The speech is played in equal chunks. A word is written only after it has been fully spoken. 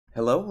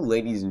Hello,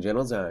 ladies and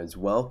gentlemen.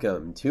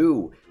 Welcome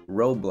to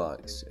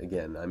Roblox.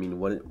 Again,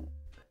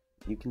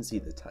 you can see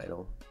the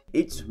title.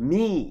 It's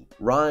me,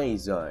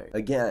 Ryzard.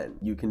 Again,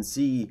 you can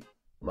see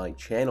my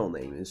channel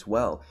name as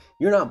well.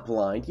 You're not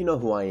blind. You know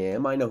who I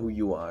am. I know who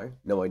you are.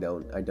 No, I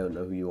don't. I don't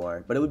know who you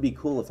are. But it would be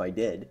cool if I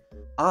did.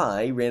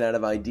 I ran out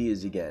of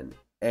ideas again.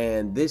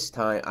 And this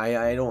time,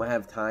 I don't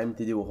have time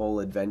to do a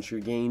whole adventure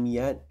game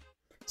yet.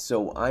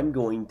 So I'm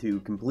going to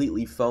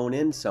completely phone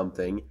in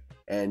something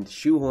and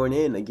shoehorn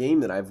in a game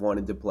that I've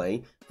wanted to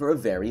play for a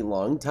very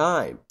long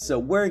time. So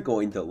we're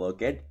going to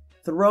look at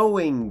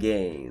throwing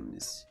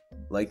games.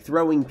 Like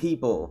throwing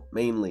people,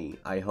 mainly,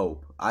 I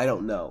hope. I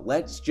don't know.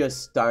 Let's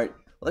just start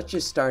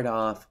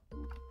off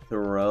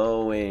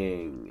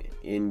throwing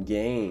in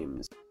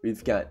games.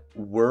 We've got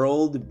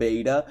World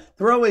Beta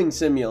Throwing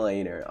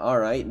Simulator.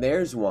 Alright,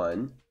 there's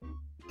one.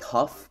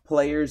 Cuff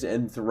players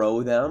and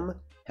throw them.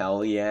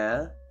 Hell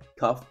yeah.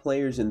 Cuff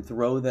players and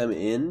throw them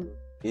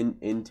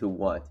into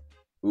what?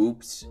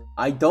 Oops.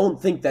 I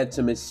don't think that's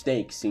a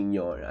mistake,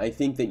 senor. I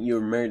think that you're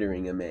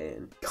murdering a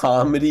man.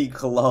 Comedy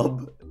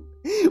club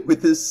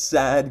with a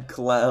sad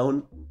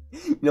clown.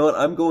 You know what?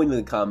 I'm going to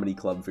the comedy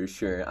club for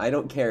sure. I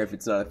don't care if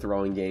it's not a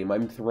throwing game.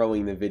 I'm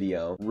throwing the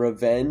video.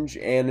 Revenge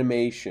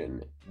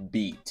animation.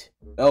 Beat.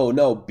 Oh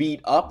no,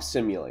 beat up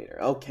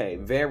simulator. Okay,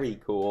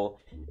 very cool.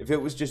 If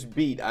it was just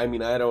beat, I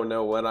don't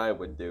know what I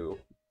would do.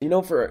 You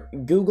know, for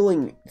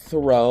Googling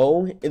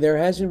throw, there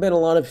hasn't been a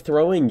lot of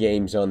throwing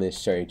games on this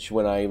search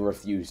when I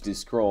refuse to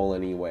scroll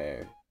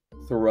anywhere.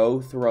 Throw.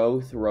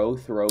 Throws.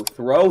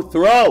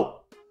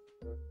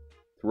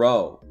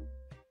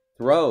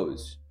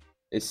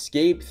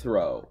 Escape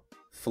throw.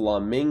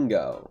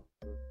 Flamingo.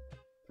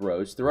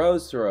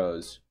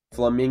 Throws.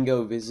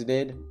 Flamingo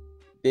visited.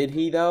 Did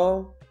he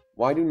though?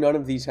 Why do none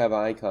of these have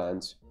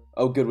icons?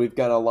 Oh good, we've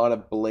got a lot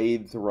of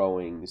blade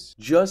throwings.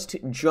 Just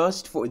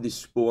for the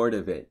sport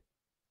of it,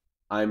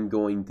 I'm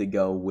going to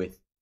go with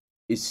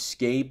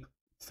escape,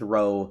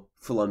 throw,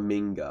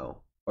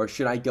 flamingo. Or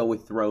should I go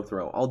with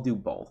throw? I'll do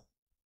both.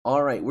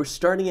 Alright, we're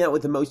starting out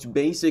with the most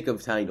basic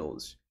of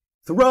titles.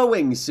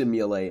 Throwing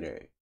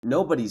Simulator.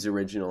 Nobody's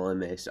original in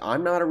this.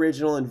 I'm not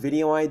original in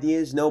video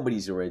ideas.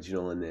 Nobody's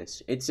original in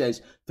this. It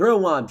says,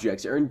 throw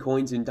objects, earn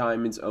coins and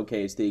diamonds.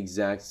 Okay, it's the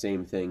exact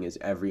same thing as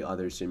every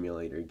other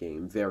simulator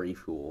game. Very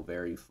cool,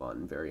 very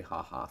fun, very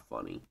haha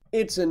funny.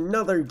 It's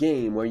another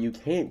game where you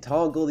can't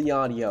toggle the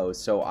audio,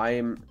 so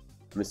I'm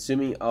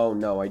assuming, oh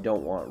no, I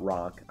don't want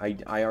rock. I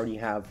already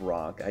have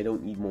rock. I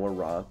don't need more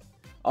rock.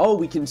 Oh,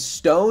 we can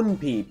stone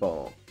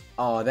people.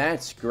 Oh,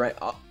 that's great.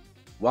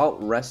 Well,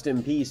 rest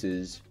in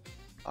pieces.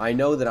 I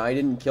know that I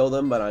didn't kill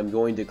them, but I'm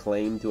going to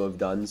claim to have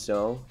done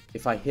so.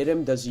 If I hit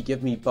him, does he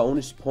give me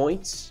bonus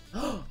points?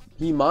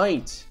 He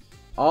might.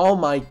 Oh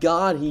my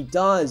god, he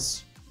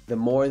does. The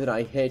more that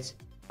I hit,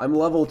 I'm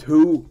level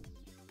 2.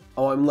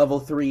 Oh, I'm level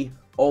 3.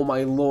 Oh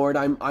my lord,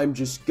 I'm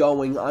just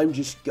going.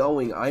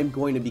 I'm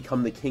going to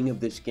become the king of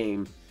this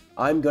game.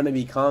 I'm going to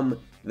become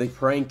the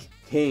prank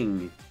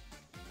king.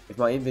 If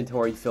my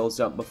inventory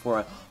fills up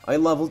before I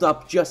leveled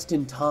up just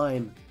in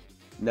time.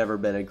 Never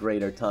been a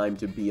greater time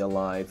to be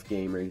alive,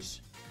 gamers.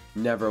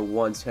 Never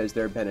once has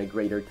there been a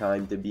greater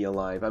time to be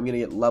alive. I'm gonna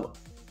get level...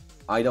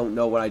 I don't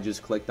know what I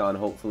just clicked on.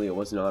 Hopefully it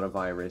was not a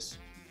virus.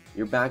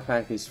 Your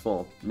backpack is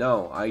full.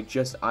 No, I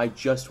just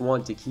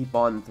want to keep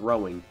on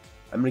throwing.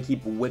 I'm gonna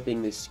keep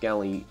whipping this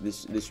skelly,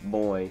 this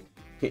boy.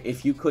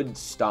 If you could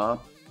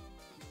stop.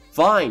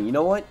 Fine, you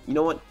know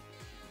what?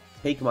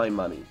 Take my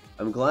money.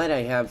 I'm glad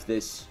I have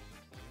this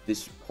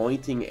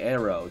pointing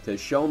arrow to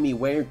show me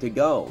where to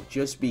go,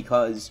 just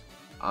because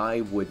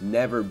I would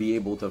never be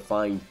able to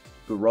find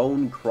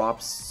grown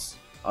crops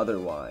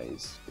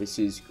otherwise. This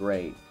is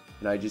great.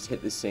 Can I just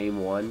hit the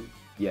same one?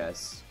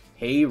 Yes.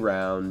 Hay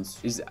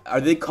rounds.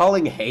 Are they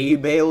calling hay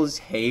bales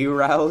hay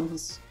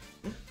rounds?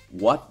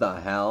 What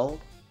the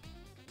hell?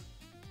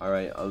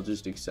 Alright, I'll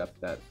just accept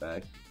that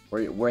fact.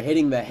 We're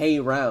hitting the hay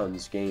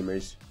rounds,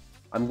 gamers.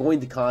 I'm going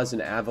to cause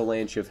an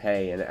avalanche of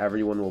hay and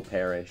everyone will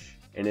perish.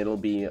 And it'll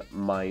be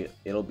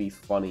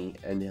funny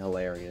and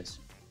hilarious.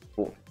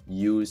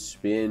 You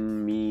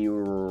spin me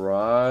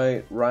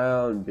right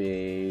round,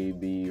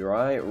 baby,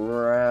 right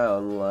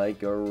round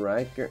like a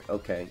record.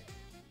 Okay.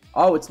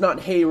 Oh, it's not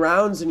hay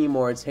rounds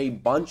anymore, it's hay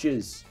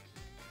bunches.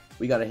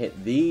 We gotta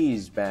hit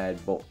these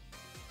bad boys.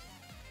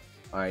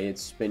 Alright,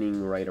 it's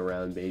spinning right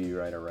around, baby,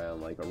 right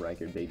around like a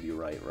record, baby,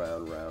 right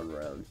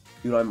round.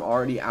 Dude, I'm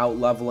already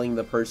out-leveling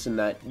the person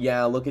that...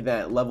 Yeah, look at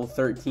that, level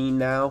 13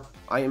 now.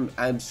 I am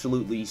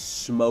absolutely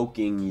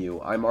smoking you.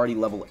 I'm already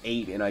level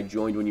 8 and I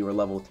joined when you were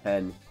level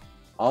 10.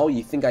 Oh,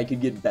 you think I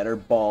could get better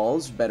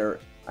balls? I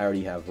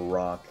already have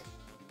rock.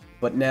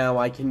 But now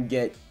I can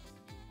get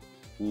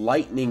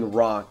lightning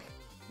rock.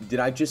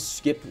 Did I just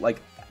skip,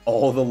 like,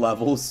 all the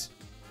levels?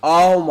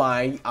 Oh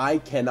my, I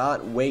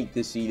cannot wait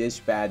to see this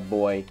bad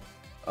boy.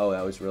 Oh,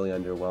 that was really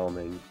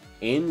underwhelming.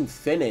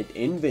 Infinite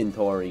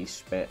inventory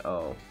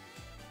oh.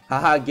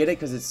 Haha, get it?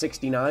 Because it's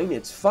 69?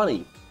 It's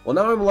funny. Well,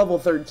 now I'm level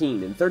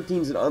 13, and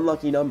 13 is an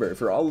unlucky number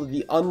for all of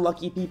the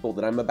unlucky people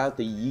that I'm about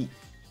to yeet.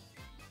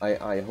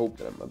 I hope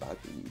that I'm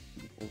about to yeet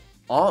people.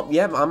 Oh,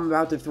 yep, I'm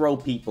about to throw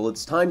people.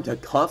 It's time to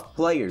cuff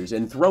players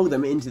and throw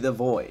them into the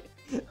void.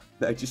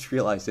 I just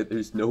realized that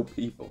there's no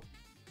people.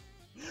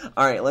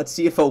 Alright, let's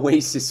see if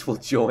Oasis will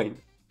join.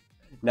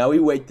 Now we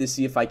wait to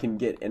see if I can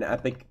get an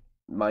epic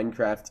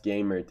Minecraft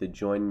gamer to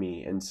join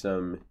me in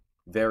some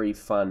very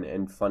fun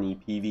and funny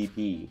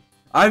PvP.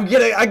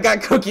 I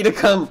got Cookie to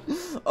come!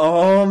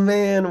 Oh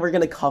man, we're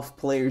gonna cuff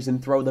players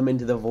and throw them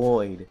into the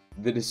void.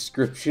 The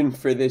description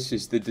for this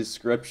is the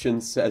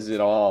description says it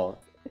all.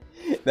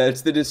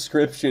 That's the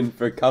description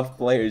for cuff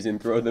players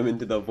and throw them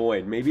into the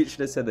void. Maybe it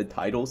should have said the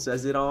title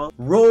says it all.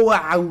 Roll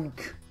out!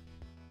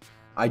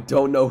 I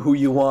don't know who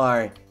you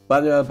are,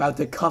 but I'm about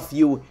to cuff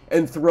you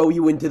and throw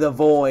you into the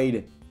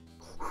void.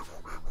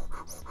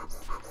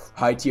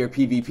 High tier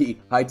PvP,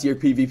 high tier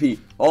PvP.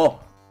 Oh,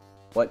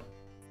 what?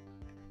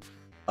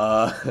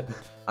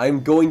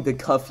 I'm going to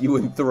cuff you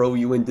and throw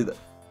you into the...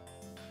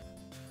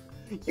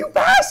 You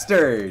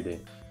bastard!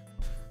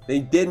 They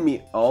did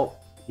me... Oh,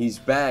 he's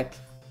back.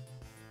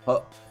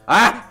 Oh.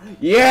 Ah!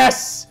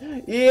 Yes!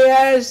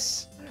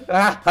 Yes!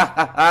 Ah, ha,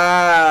 ha,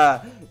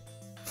 ha.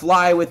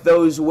 Fly with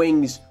those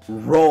wings,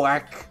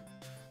 Roak.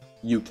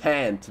 You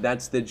can't.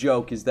 That's the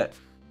joke, is that...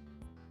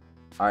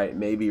 Alright,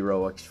 maybe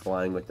Roak's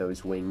flying with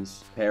those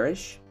wings.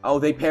 Perish? Oh,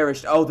 they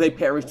perished. Oh, they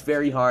perished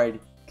very hard.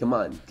 Come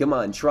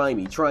on, try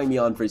me. Try me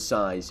on for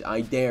size.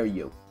 I dare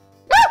you.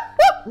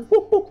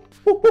 Boog,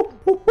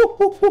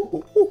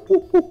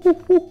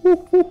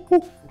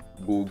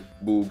 boog,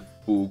 boog,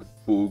 boog,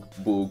 boog,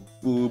 boog,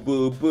 boog,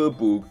 boog,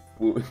 boog,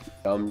 boog.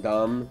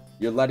 Dum-dum.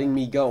 You're letting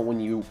me go when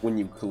you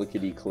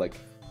clickety-click.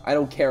 I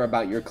don't care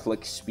about your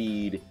click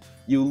speed.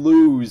 You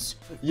lose.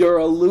 You're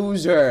a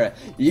loser.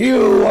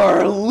 You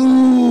are a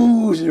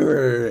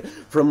loser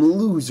from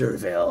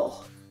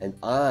Loserville. And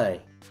I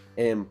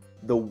am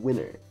the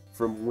winner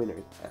from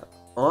Wintertown.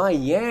 Oh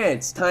yeah,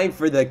 it's time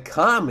for the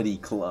comedy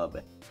club.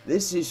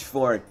 This is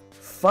for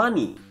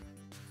funny.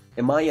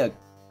 Am I a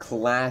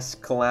class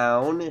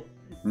clown?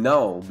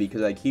 No,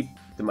 because I keep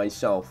to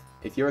myself.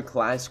 If you're a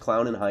class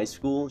clown in high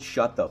school,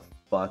 shut the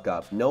fuck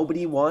up.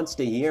 Nobody wants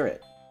to hear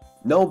it.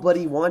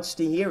 Nobody wants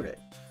to hear it.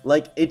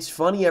 Like, it's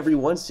funny every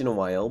once in a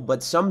while,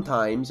 but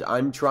sometimes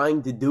I'm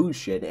trying to do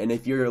shit, and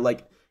if you're,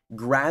 like,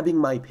 grabbing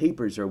my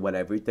papers or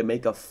whatever to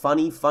make a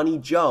funny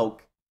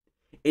joke,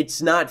 it's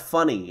not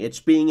funny. It's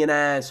being an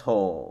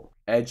asshole.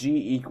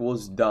 Edgy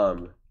equals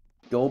dumb.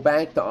 Go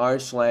back to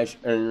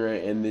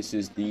r/and this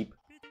is deep.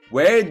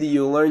 Where do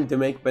you learn to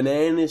make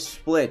banana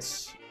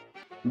splits?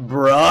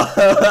 Bruh.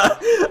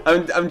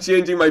 I'm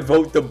changing my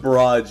vote to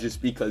bruh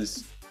just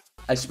because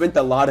I spent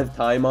a lot of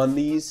time on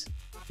these.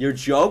 Your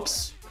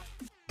jokes?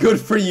 Good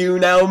for you,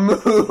 now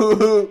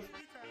move!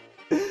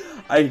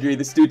 I agree,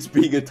 this dude's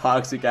being a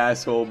toxic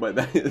asshole, but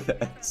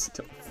that's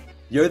tough.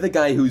 You're the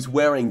guy who's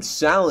wearing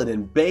salad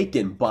and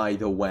bacon, by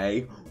the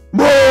way.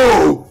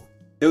 Move!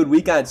 Dude,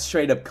 we got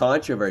straight up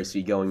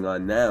controversy going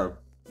on now.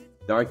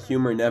 Dark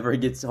humor never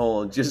gets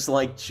old, just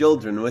like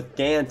children with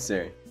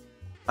cancer.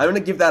 I'm gonna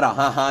give that a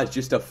haha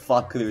just to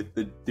fuck with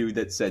the dude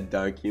that said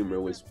dark humor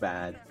was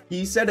bad.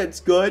 He said it's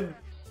good.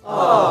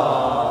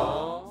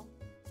 Aww.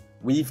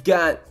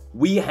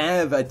 We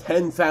have a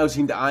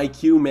 10,000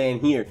 IQ man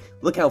here.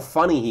 Look how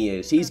funny he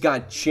is. He's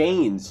got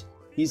chains.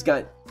 He's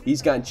got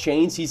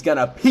chains. He's got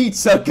a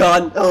pizza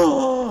gun.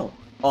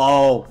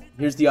 Oh,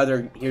 here's the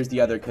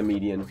other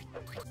comedian.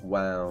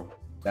 Wow,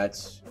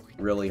 that's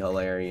really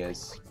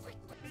hilarious.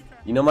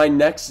 You know, my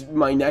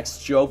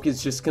next joke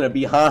is just gonna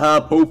be haha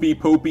poopy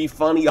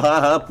funny,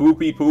 haha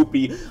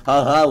poopy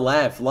haha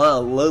laugh la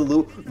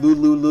lu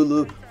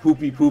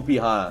poopy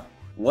ha.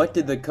 What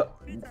did the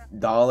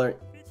dollar?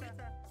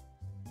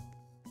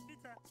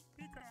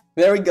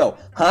 There we go.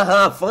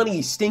 Haha,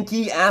 funny,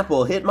 stinky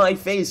apple. Hit my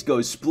face, go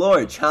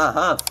splorch.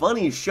 Haha,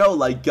 funny show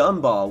like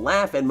Gumball.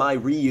 Laugh at my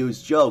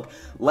reused joke.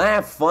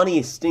 Laugh,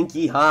 funny,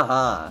 stinky,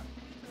 haha.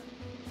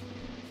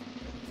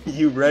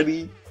 You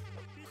ready?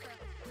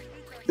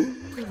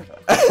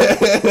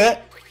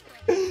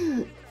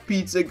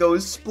 Pizza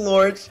goes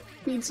splorch.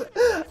 Pizza.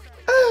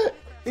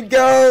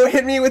 Go!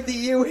 Hit me with the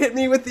U! Hit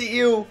me with the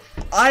U!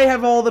 I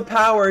have all the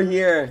power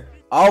here.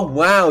 Oh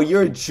wow,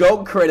 you're a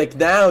joke critic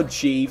now,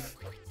 Chief.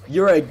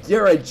 You're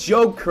a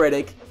joke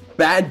critic.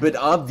 Bad but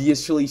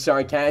obviously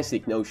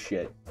sarcastic. No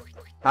shit.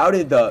 How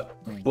did the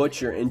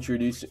butcher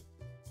introduce...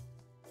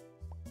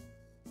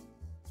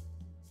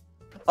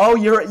 Oh,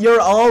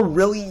 you're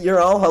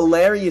all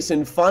hilarious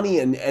and funny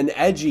and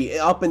edgy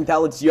up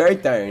until it's your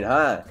turn,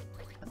 huh?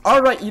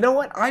 Alright, you know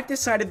what? I've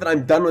decided that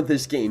I'm done with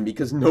this game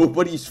because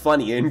nobody's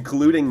funny,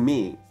 including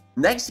me.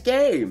 Next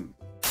game.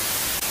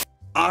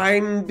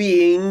 I'm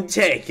being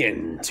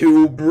taken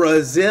to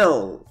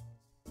Brazil.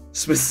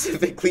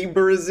 Specifically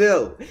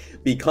Brazil.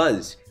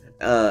 Because,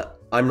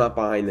 I'm not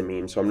behind the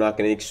meme, so I'm not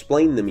going to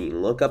explain the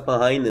meme. Look up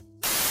behind the...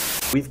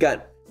 We've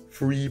got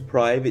free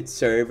private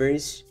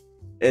servers.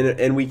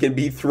 and we can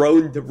be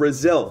thrown to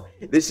Brazil.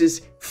 This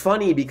is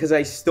funny because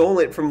I stole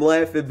it from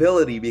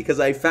Laughability because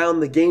I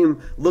found the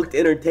game looked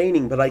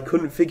entertaining, but I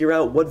couldn't figure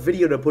out what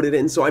video to put it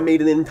in, so I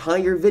made an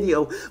entire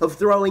video of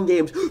throwing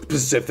games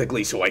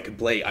specifically so I could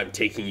play I'm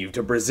Taking You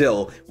to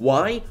Brazil.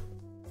 Why?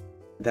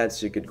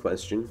 That's a good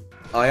question.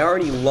 I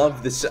already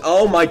love this.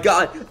 Oh my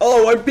god!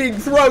 Oh, I'm being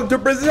thrown to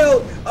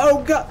Brazil!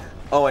 Oh god!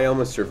 Oh, I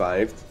almost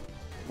survived.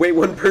 Wait,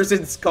 one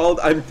person's called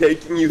I'm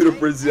Taking You to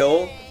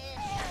Brazil?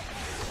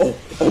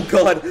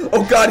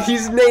 Oh god,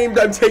 he's named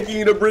I'm Taking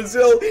You to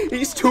Brazil.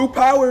 He's too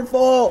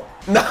powerful.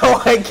 No,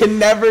 I can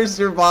never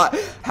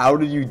survive. How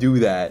did you do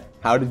that?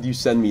 How did you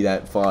send me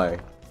that far?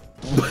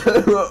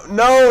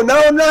 No,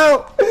 no,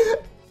 no.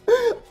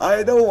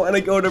 I don't want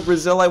to go to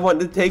Brazil. I want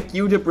to take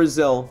you to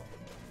Brazil.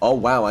 Oh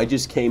wow, I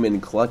just came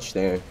in clutch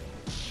there.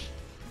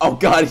 Oh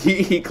god,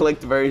 he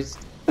clicked first.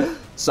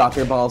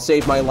 Soccer ball,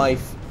 save my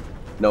life.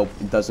 Nope,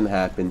 it doesn't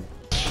happen.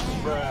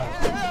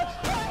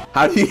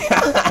 How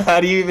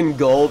do you even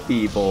goal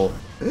people?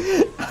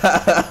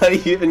 How do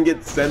you even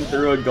get sent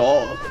through a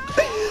goal?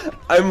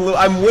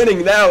 I'm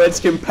winning now. It's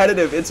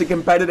competitive. It's a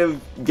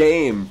competitive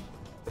game.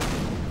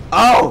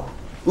 Oh,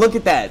 look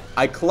at that.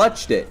 I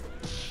clutched it.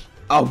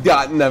 Oh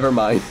god, never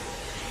mind.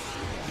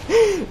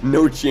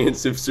 No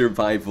chance of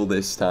survival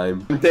this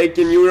time. I'm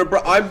taking you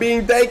to I'm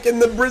being taken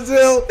to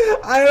Brazil.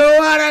 I don't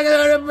want to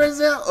go to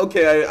Brazil.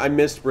 Okay, I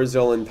missed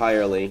Brazil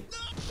entirely.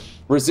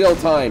 Brazil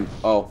time.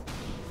 Oh.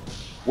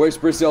 Where's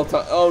Brazil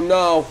time? Oh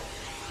no.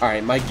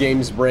 Alright, my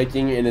game's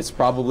breaking and it's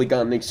probably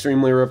gotten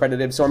extremely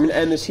repetitive, so I'm gonna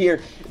end this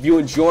here. If you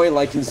enjoy,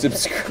 like and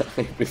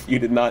subscribe. If you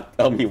did not,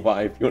 tell me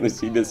why. If you want to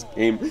see this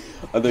game,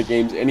 other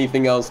games,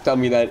 anything else, tell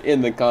me that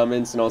in the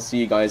comments, and I'll see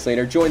you guys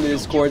later. Join the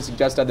Discord,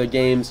 suggest other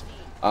games.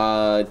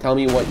 Tell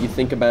me what you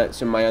think about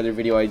some of my other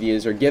video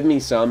ideas, or give me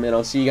some, and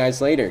I'll see you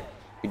guys later.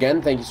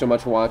 Again, thank you so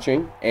much for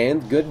watching,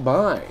 and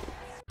goodbye.